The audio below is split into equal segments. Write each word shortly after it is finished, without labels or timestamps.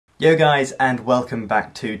Yo guys, and welcome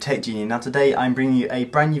back to Tech Genie. Now today I'm bringing you a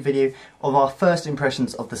brand new video of our first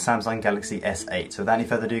impressions of the Samsung Galaxy S8. So without any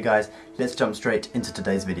further ado guys, let's jump straight into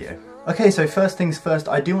today's video. Okay, so first things first,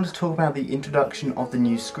 I do want to talk about the introduction of the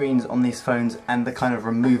new screens on these phones and the kind of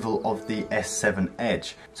removal of the S7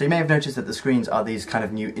 Edge. So you may have noticed that the screens are these kind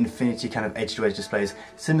of new infinity kind of edge-to-edge displays,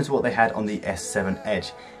 similar to what they had on the S7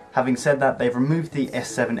 Edge. Having said that, they've removed the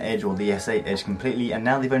S7 Edge or the S8 Edge completely, and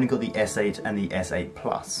now they've only got the S8 and the S8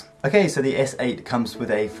 Plus. Okay, so the S8 comes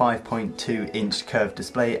with a 5.2 inch curved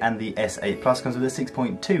display and the S8 Plus comes with a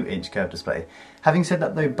 6.2 inch curved display. Having said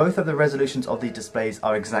that though, both of the resolutions of the displays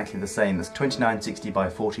are exactly the same. There's 2960 by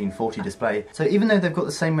 1440 display. So even though they've got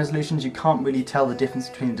the same resolutions, you can't really tell the difference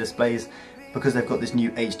between the displays because they've got this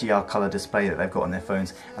new HDR colour display that they've got on their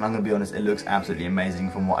phones, and I'm going to be honest, it looks absolutely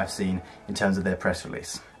amazing from what I've seen in terms of their press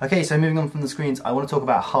release. Okay, so moving on from the screens, I want to talk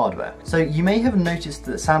about hardware. So you may have noticed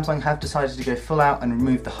that Samsung have decided to go full out and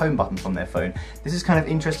remove the home button from their phone. This is kind of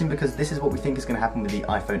interesting because this is what we think is going to happen with the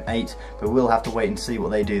iPhone 8, but we'll have to wait and see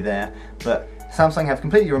what they do there. But Samsung have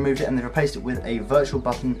completely removed it and they've replaced it with a virtual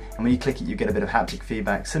button, and when you click it you get a bit of haptic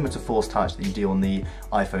feedback similar to Force Touch that you do on the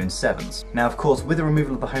iPhone 7s. Now of course, with the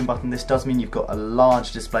removal of the home button, this does mean you've got a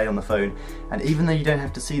large display on the phone, and even though you don't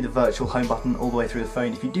have to see the virtual home button all the way through the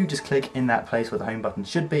phone, if you do just click in that place where the home button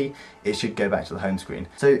should be, it should go back to the home screen.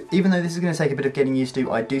 So even though this is going to take a bit of getting used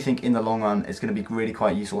to, I do think in the long run it's going to be really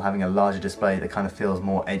quite useful having a larger display that kind of feels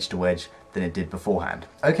more edge to edge than it did beforehand.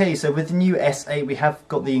 Okay, so with the new S8 we have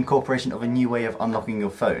got the incorporation of a new way of unlocking your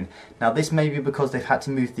phone. Now this may be because they've had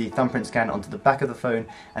to move the thumbprint scanner onto the back of the phone,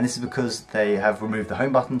 and this is because they have removed the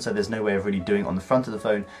home button, so there's no way of really doing it on the front of the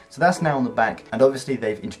phone. So that's now on the back, and obviously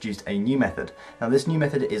they've introduced a new method. Now this new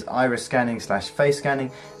method is iris scanning / face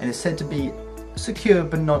scanning, and it's said to be secure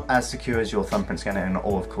but not as secure as your thumbprint scanner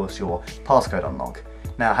or of course your passcode unlock.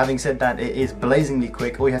 Now having said that, it is blazingly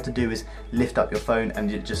quick. All you have to do is lift up your phone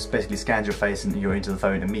and it just basically scans your face and you're into the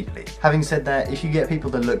phone immediately. Having said that, if you get people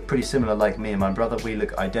that look pretty similar like me and my brother, we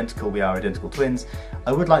look identical, we are identical twins,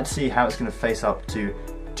 I would like to see how it's going to face up to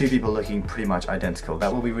two people looking pretty much identical.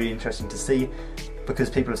 That will be really interesting to see, because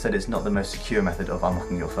people have said it's not the most secure method of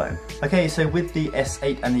unlocking your phone. Okay, so with the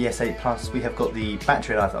S8 and the S8 Plus, we have got the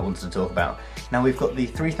battery life that I wanted to talk about. Now we've got the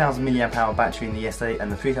 3000 mAh battery in the S8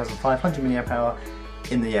 and the 3500 mAh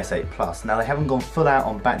in the S8 Plus. Now they haven't gone full out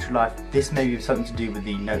on battery life. This may be something to do with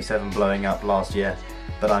the Note 7 blowing up last year,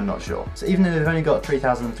 but I'm not sure. So even though they've only got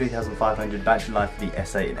 3000 and 3500 battery life for the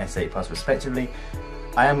S8 and S8 Plus respectively,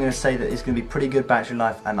 I am going to say that it's going to be pretty good battery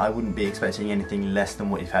life, and I wouldn't be expecting anything less than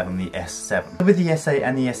what you've had on the S7. With the S8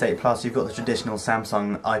 and the S8 Plus, you've got the traditional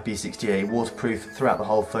Samsung IP68 waterproof throughout the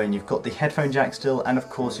whole phone. You've got the headphone jack still, and of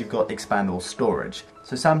course you've got expandable storage.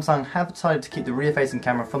 So Samsung have decided to keep the rear-facing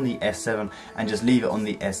camera from the S7 and just leave it on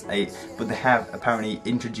the S8, but they have apparently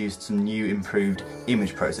introduced some new improved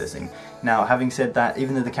image processing. Now having said that,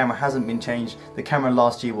 even though the camera hasn't been changed, the camera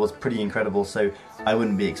last year was pretty incredible, so I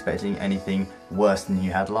wouldn't be expecting anything worse than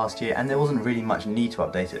you had last year, and there wasn't really much need to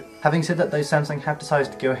update it. Having said that though, Samsung have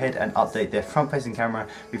decided to go ahead and update their front-facing camera.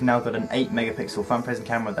 We've now got an 8 megapixel front-facing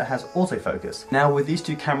camera that has autofocus. Now with these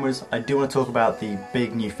two cameras, I do want to talk about the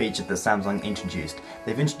big new feature that Samsung introduced.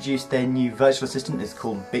 They've introduced their new virtual assistant. It's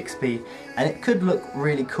called Bixby, and it could look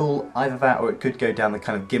really cool, either that or it could go down the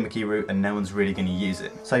kind of gimmicky route and no one's really going to use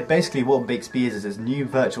it. So basically what Bixby is this new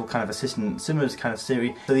virtual kind of assistant similar to kind of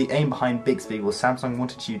Siri. So the aim behind Bixby was Samsung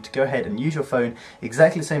wanted you to go ahead and use your phone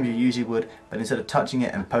exactly the same as you usually would, but instead of touching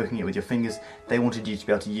it and poking it with your fingers, they wanted you to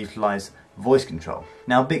be able to utilise voice control.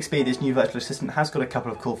 Now Bixby, this new virtual assistant, has got a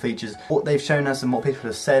couple of cool features. What they've shown us and what people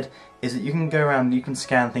have said is that you can go around and you can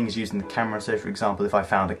scan things using the camera. So for example, if I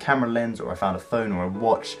found a camera lens or I found a phone or a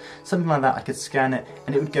watch, something like that, I could scan it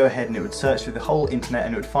and it would go ahead and it would search through the whole internet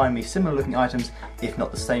and it would find me similar looking items, if not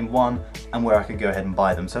the same one, and where I could go ahead and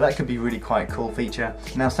buy them. So that could be really quite a cool feature.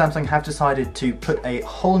 Now Samsung have decided to put a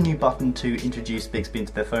whole new button to introduce Bixby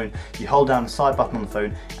into their phone. You hold down the side button on the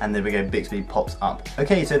phone and there we go, Bixby pops up.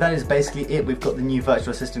 Okay, so that is basically it. We've got the new virtual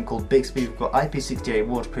assistant called Bixby. We've got IP68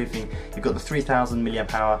 waterproofing. You've got the 3000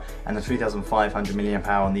 mAh and the 3500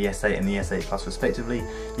 mAh on the S8 and the S8 Plus respectively.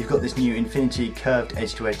 You've got this new infinity curved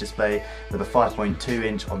edge-to-edge display with a 5.2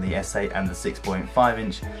 inch on the S8 and the 6.5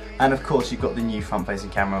 inch, and of course you've got the new front-facing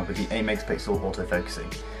camera with the 8 megapixel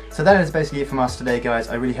autofocusing. So that is basically it from us today guys.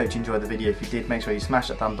 I really hope you enjoyed the video. If you did, make sure you smash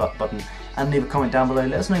that thumbs up button and leave a comment down below.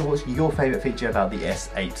 Let us know what's your favourite feature about the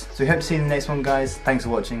S8. So we hope to see you in the next one guys. Thanks for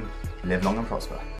watching. Live long and prosper.